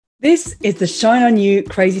This is the Shine On You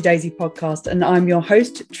Crazy Daisy podcast, and I'm your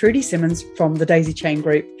host, Trudy Simmons from the Daisy Chain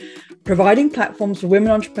Group, providing platforms for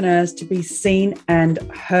women entrepreneurs to be seen and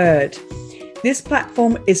heard. This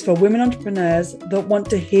platform is for women entrepreneurs that want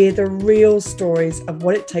to hear the real stories of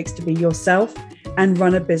what it takes to be yourself and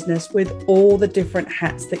run a business with all the different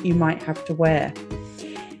hats that you might have to wear.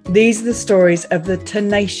 These are the stories of the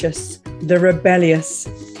tenacious, the rebellious,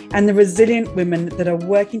 and the resilient women that are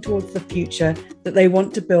working towards the future that they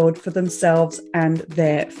want to build for themselves and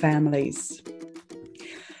their families.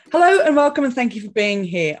 Hello and welcome, and thank you for being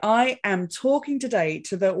here. I am talking today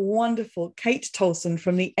to the wonderful Kate Tolson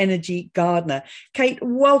from The Energy Gardener. Kate,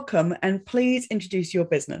 welcome, and please introduce your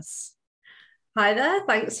business. Hi there.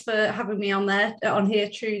 Thanks for having me on here,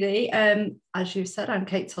 Trudy. As you said, I'm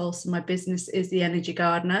Kate Tolson. My business is The Energy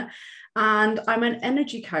Gardener, and I'm an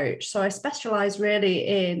energy coach. So I specialize really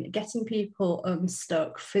in getting people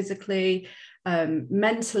unstuck physically,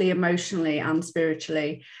 mentally, emotionally, and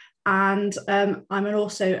spiritually. And I'm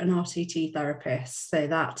also an RTT therapist. So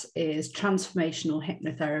that is transformational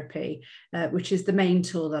hypnotherapy, which is the main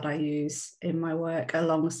tool that I use in my work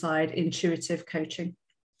alongside intuitive coaching.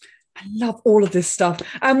 I love all of this stuff.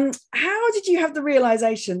 How did you have the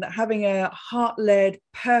realization that having a heart-led,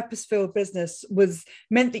 purpose-filled business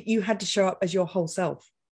meant that you had to show up as your whole self?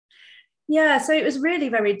 Yeah, so it was really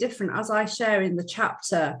very different. As I share in the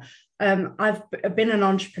chapter, I've been an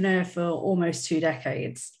entrepreneur for almost 2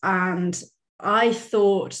 decades, and I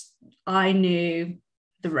thought I knew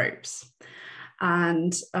the ropes.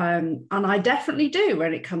 And I definitely do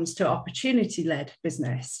when it comes to opportunity-led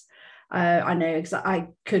business. I know I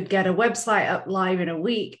could get a website up live in a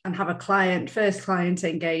week and have first client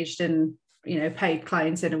engaged and, paid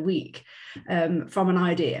clients in a week from an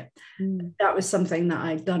idea. That was something that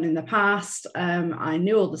I'd done in the past. I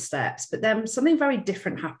knew all the steps, but then something very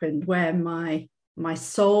different happened where my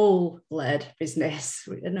soul-led business,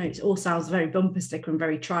 I know it all sounds very bumper sticker and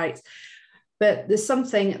very trite, but there's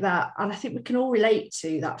something that, and I think we can all relate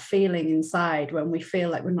to that feeling inside when we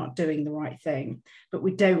feel like we're not doing the right thing, but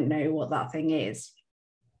we don't know what that thing is.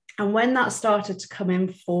 And when that started to come in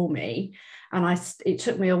for me, and it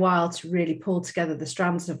took me a while to really pull together the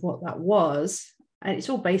strands of what that was, and it's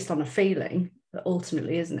all based on a feeling,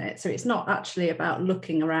 ultimately, isn't it? So it's not actually about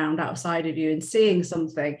looking around outside of you and seeing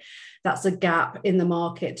something that's a gap in the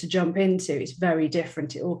market to jump into. It's very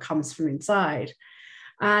different. It all comes from inside.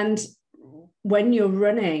 And when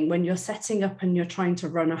you're setting up and you're trying to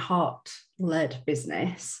run a heart-led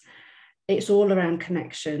business, it's all around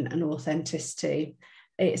connection and authenticity.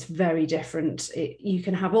 It's very different. You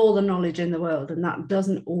can have all the knowledge in the world, and that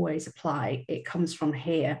doesn't always apply. It comes from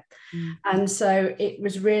here. And so it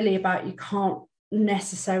was really about, you can't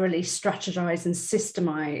necessarily strategize and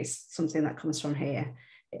systemize something that comes from here.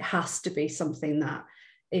 It has to be something that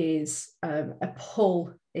is a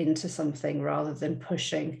pull into something rather than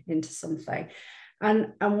pushing into something.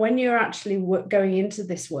 And when you're actually going into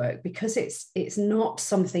this work, because it's not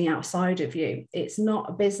something outside of you, it's not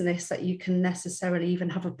a business that you can necessarily even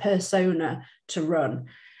have a persona to run.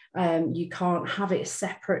 You can't have it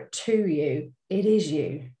separate to you. It is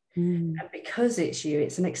you. And because it's you,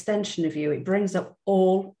 it's an extension of you. It brings up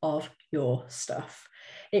all of your stuff.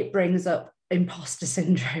 It brings up imposter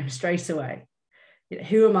syndrome straight away.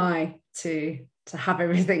 Who am I to have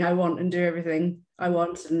everything I want and do everything I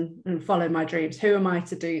want and follow my dreams? Who am I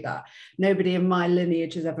to do that? Nobody in my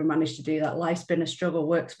lineage has ever managed to do that. Life's been a struggle,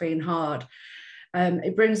 work's been hard.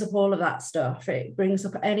 It brings up all of that stuff. It brings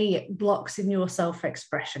up any blocks in your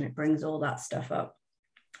self-expression. It brings all that stuff up.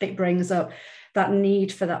 It brings up that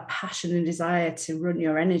need for that passion and desire to run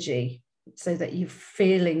your energy so that you're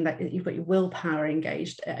feeling that you've got your willpower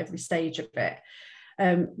engaged at every stage of it.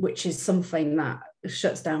 Which is something that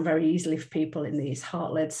shuts down very easily for people in these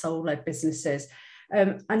heart-led, soul-led businesses.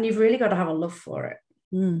 And you've really got to have a love for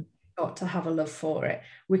it. Got to have a love for it.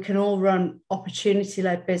 We can all run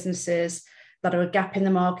opportunity-led businesses that are a gap in the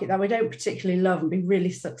market that we don't particularly love and be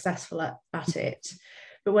really successful at it.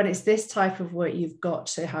 But when it's this type of work, you've got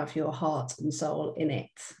to have your heart and soul in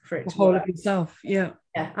it for it to whole work. of yourself. Yeah,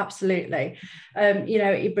 absolutely.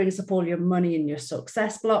 It brings up all your money and your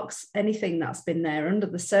success blocks, anything that's been there under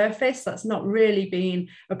the surface that's not really been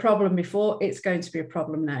a problem before. It's going to be a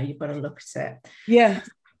problem now. You've got to look at it. Yeah.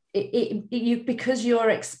 Because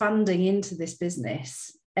you're expanding into this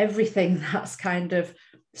business, everything that's kind of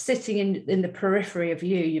sitting in the periphery of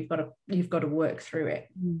you, you've got to work through it.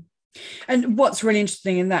 And what's really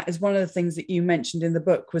interesting in that is one of the things that you mentioned in the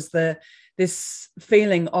book was this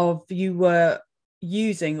feeling of you were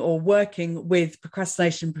using or working with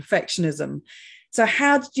procrastination and perfectionism So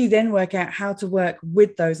how did you then work out how to work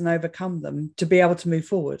with those and overcome them to be able to move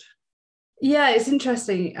forward? Yeah, it's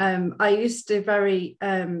interesting. I used to very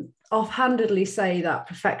offhandedly say that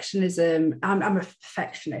perfectionism, I'm a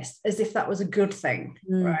perfectionist, as if that was a good thing,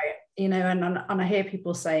 right? You know, and I hear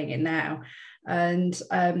people saying it now. And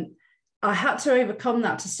I had to overcome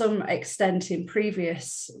that to some extent in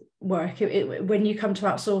previous work. When you come to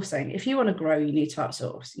outsourcing, if you want to grow, you need to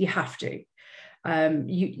outsource. You have to.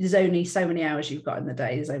 There's only so many hours you've got in the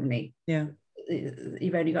day.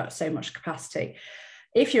 You've only got so much capacity.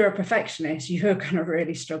 If you're a perfectionist, you're going to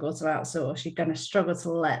really struggle to outsource. You're going to struggle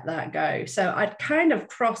to let that go. So I'd kind of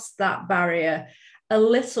crossed that barrier a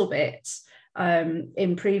little bit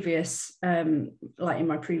in previous, like in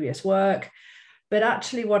my previous work. But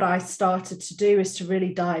actually what I started to do is to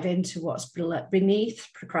really dive into what's beneath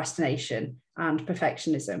procrastination and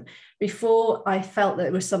perfectionism. Before, I felt that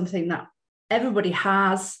it was something that everybody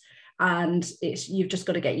has, and you've just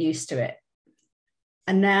got to get used to it.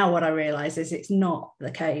 And now what I realize is it's not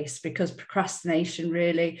the case, because procrastination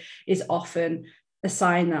really is often a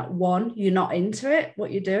sign that, one, you're not into it,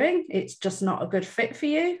 what you're doing, it's just not a good fit for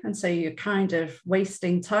you. And so you're kind of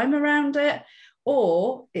wasting time around it,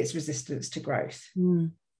 or it's resistance to growth.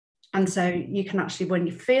 And so you can actually, when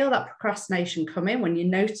you feel that procrastination come in, when you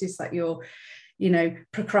notice that you're,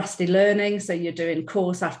 procrastinating learning, so you're doing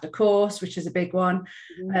course after course, which is a big one.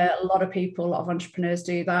 A lot of entrepreneurs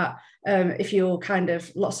do that. If you're kind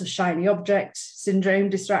of lots of shiny object syndrome,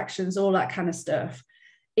 distractions, all that kind of stuff,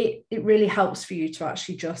 it really helps for you to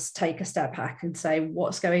actually just take a step back and say,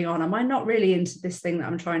 what's going on? Am I not really into this thing that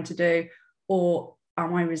I'm trying to do? Or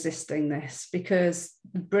am I resisting this? Because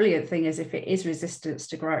the brilliant thing is, if it is resistance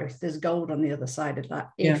to growth, there's gold on the other side of that.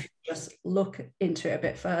 If you just look into it a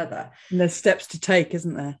bit further. And there's steps to take,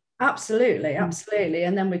 isn't there? Absolutely.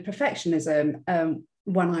 And then with perfectionism,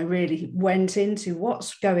 when I really went into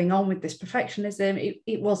what's going on with this perfectionism,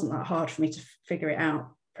 it wasn't that hard for me to figure it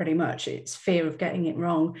out. Pretty much it's fear of getting it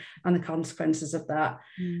wrong and the consequences of that,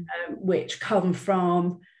 which come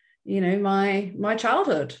from my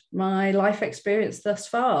childhood, my life experience thus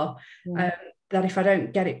far, that if I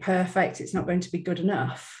don't get it perfect, it's not going to be good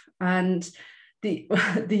enough. And the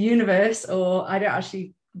universe, or I don't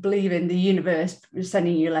actually believe in the universe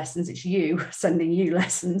sending you lessons, it's you sending you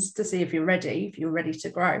lessons to see if you're ready to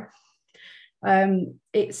grow.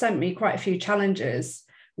 It sent me quite a few challenges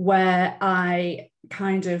where I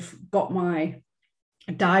kind of got my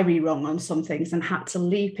diary wrong on some things and had to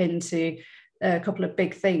leap into a couple of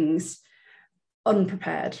big things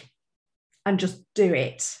unprepared and just do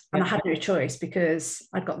it. And I had no choice, because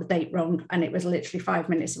I'd got the date wrong and it was literally 5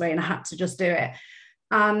 minutes away, and I had to just do it.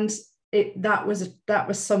 And that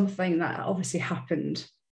was something that obviously happened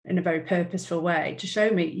in a very purposeful way to show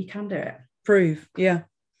me you can do it. Prove. Yeah,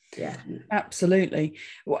 absolutely.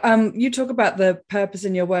 You talk about the purpose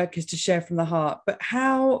in your work is to share from the heart, but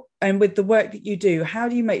how, and with the work that you do, how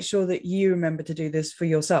do you make sure that you remember to do this for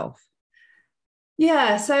yourself?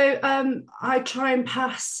 Yeah, so I try and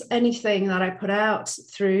pass anything that I put out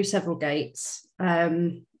through several gates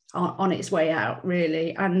on its way out,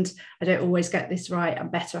 really. And I don't always get this right. I'm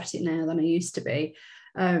better at it now than I used to be.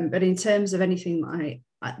 But in terms of anything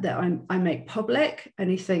that I make public,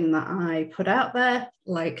 anything that I put out there,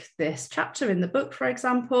 like this chapter in the book, for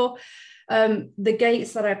example, the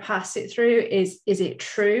gates that I pass it through is it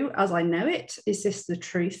true as I know it? Is this the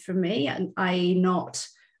truth for me? And I not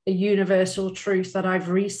a universal truth that I've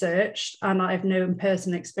researched and I've known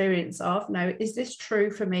personal experience of. No, is this true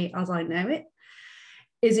for me as I know it?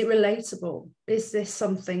 Is it relatable? Is this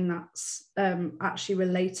something that's actually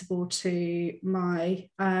relatable to my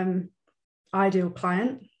ideal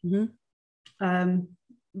client?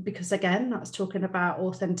 Because again, that's talking about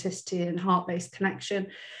authenticity and heart-based connection.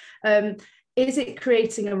 Is it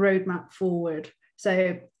creating a roadmap forward?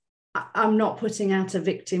 So I'm not putting out a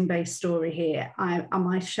victim-based story here. Am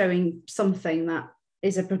I showing something that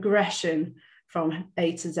is a progression from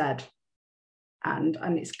A to Z? And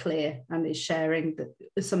it's clear, and is sharing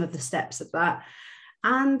some of the steps of that.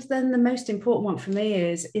 And then the most important one for me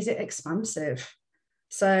is it expansive?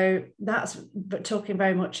 So that's talking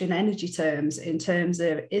very much in energy terms, in terms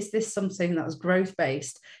of, is this something that's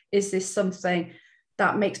growth-based? Is this something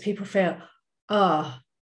that makes people feel, oh,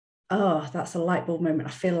 that's a light bulb moment.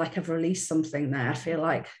 I feel like I've released something there. I feel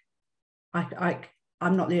like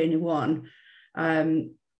I'm not the only one.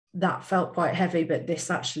 That felt quite heavy, but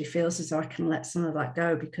this actually feels as though I can let some of that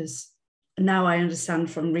go, because now I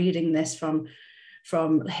understand from reading this, from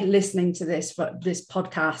listening to this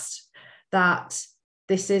podcast, that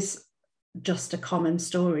this is just a common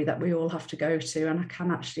story that we all have to go to, and I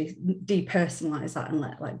can actually depersonalize that and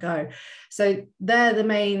let that go. So they're the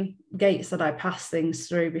main gates that I pass things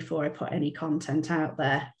through before I put any content out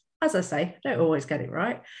there. As I say, I don't always get it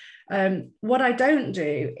right. What I don't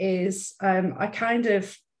do is I kind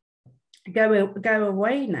of go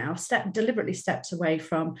away now, deliberately stepped away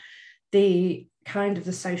from the kind of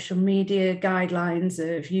the social media guidelines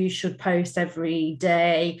of you should post every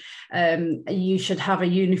day, you should have a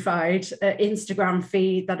unified Instagram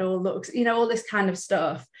feed that all looks, all this kind of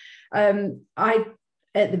stuff.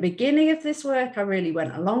 At the beginning of this work, I really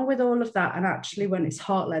went along with all of that, and actually when it's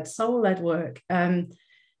heart-led, soul-led work, it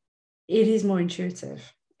is more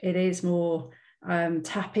intuitive. It is more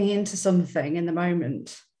tapping into something in the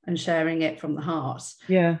moment and sharing it from the heart.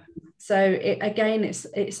 Yeah. So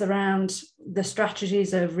it's around the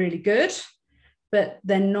strategies are really good, but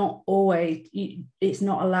they're not always, it's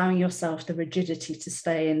not allowing yourself the rigidity to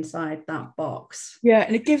stay inside that box. Yeah,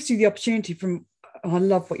 and it gives you the opportunity I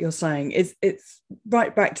love what you're saying. It's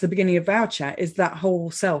right back to the beginning of our chat, is that whole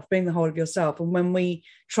self, being the whole of yourself. And when we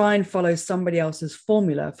try and follow somebody else's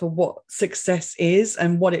formula for what success is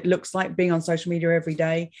and what it looks like being on social media every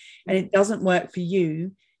day, and it doesn't work for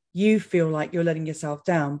you, you feel like you're letting yourself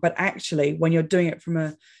down. But actually, when you're doing it from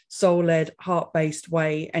a soul-led, heart-based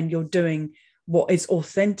way, and you're doing what is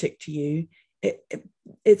authentic to you,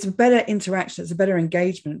 it's a better interaction, it's a better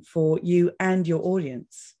engagement for you and your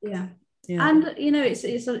audience. Yeah. And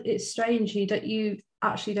it's strange, you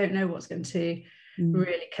actually don't know what's going to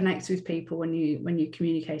really connect with people when you're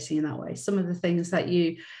communicating in that way. Some of the things that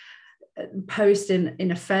you post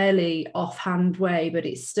in a fairly offhand way, but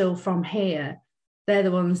it's still from here, they're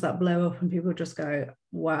the ones that blow up and people just go,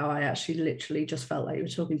 wow, I actually literally just felt like you were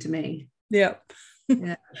talking to me. Yeah.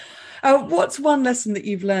 Yeah. What's one lesson that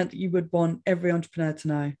you've learned that you would want every entrepreneur to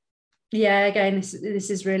know? Yeah, again, this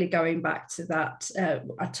is really going back to that.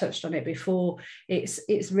 I touched on it before.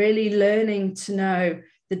 It's really learning to know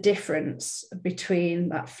the difference between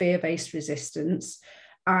that fear-based resistance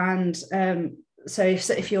and so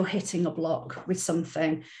if you're hitting a block with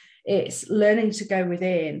something, it's learning to go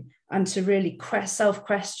within and to really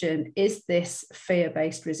self-question, is this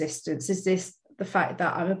fear-based resistance? Is this the fact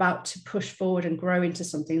that I'm about to push forward and grow into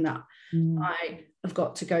something that I have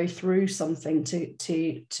got to go through something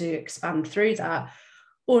to expand through that?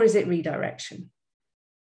 Or is it redirection?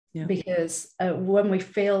 Yeah. Because when we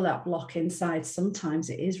feel that block inside, sometimes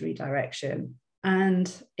it is redirection.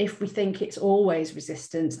 And if we think it's always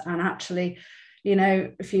resistance, and actually,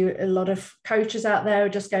 a lot of coaches out there are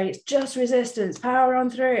just going, it's just resistance, power on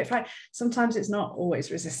through it. Sometimes it's not always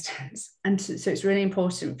resistance. And so it's really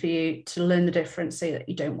important for you to learn the difference so that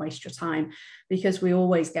you don't waste your time, because we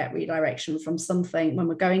always get redirection from something when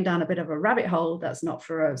we're going down a bit of a rabbit hole that's not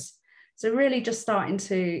for us. So really just starting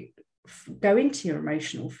to go into your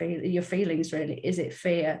emotional your feelings, really. Is it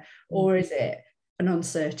fear, or is it an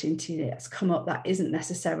uncertainty that's come up that isn't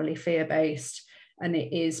necessarily fear-based? And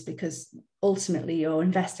it is because ultimately you're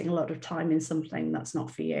investing a lot of time in something that's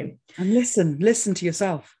not for you. And listen to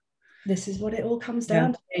yourself. This is what it all comes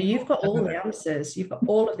down to. You've got all the answers. You've got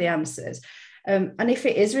all of the answers. And if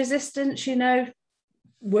it is resistance,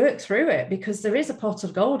 work through it, because there is a pot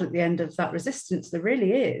of gold at the end of that resistance. There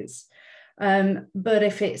really is. But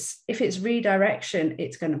if it's redirection,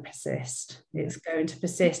 it's going to persist. It's going to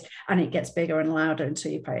persist, and it gets bigger and louder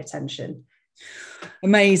until you pay attention.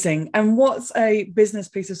 Amazing. And what's a business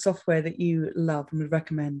piece of software that you love and would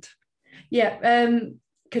recommend? Yeah,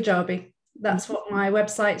 Kajabi. That's what my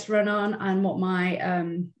websites run on, and what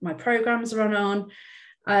my programs run on.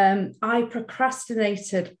 I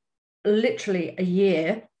procrastinated literally a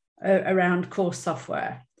year around course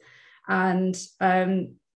software, and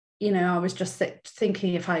I was just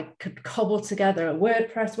thinking if I could cobble together a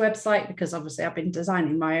WordPress website, because obviously I've been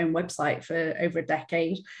designing my own website for over a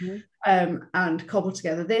decade, and cobble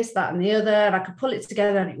together this, that, and the other, and I could pull it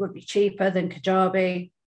together and it would be cheaper than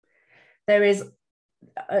Kajabi. There is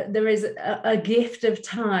a gift of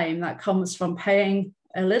time that comes from paying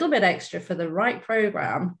a little bit extra for the right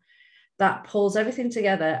program that pulls everything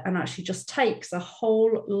together and actually just takes a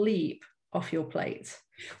whole leap off your plate.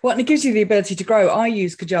 Well, and it gives you the ability to grow. I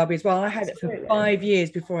use Kajabi as well. I had it for 5 years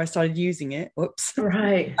before I started using it. Whoops.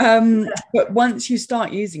 Right. But once you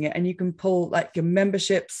start using it, and you can pull like your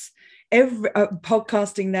memberships, every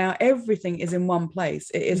podcasting now, everything is in one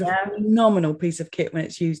place. It is a phenomenal piece of kit when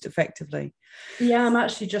it's used effectively. Yeah, I'm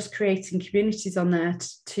actually just creating communities on there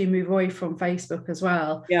to move away from Facebook as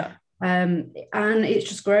well. Yeah. And it's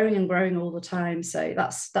just growing and growing all the time. So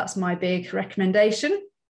that's my big recommendation.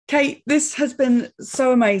 Kate, this has been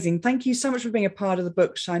so amazing. Thank you so much for being a part of the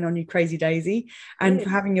book Shine On You Crazy Daisy, and for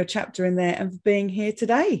having your chapter in there, and for being here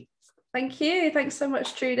today. Thank you. Thanks so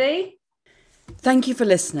much, Trudy. Thank you for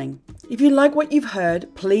listening. If you like what you've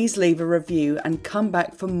heard, please leave a review and come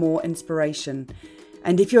back for more inspiration.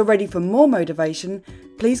 And if you're ready for more motivation,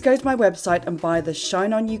 please go to my website and buy the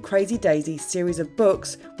Shine On You Crazy Daisy series of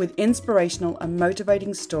books with inspirational and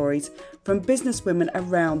motivating stories from businesswomen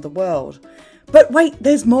around the world. But wait,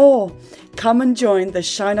 there's more! Come and join the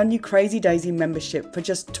Shine On You Crazy Daisy membership for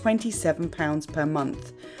just £27 per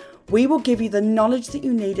month. We will give you the knowledge that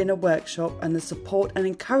you need in a workshop and the support and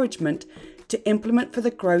encouragement to implement for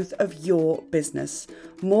the growth of your business.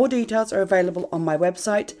 More details are available on my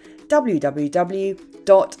website,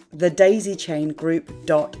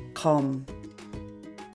 www.thedaisychaingroup.com.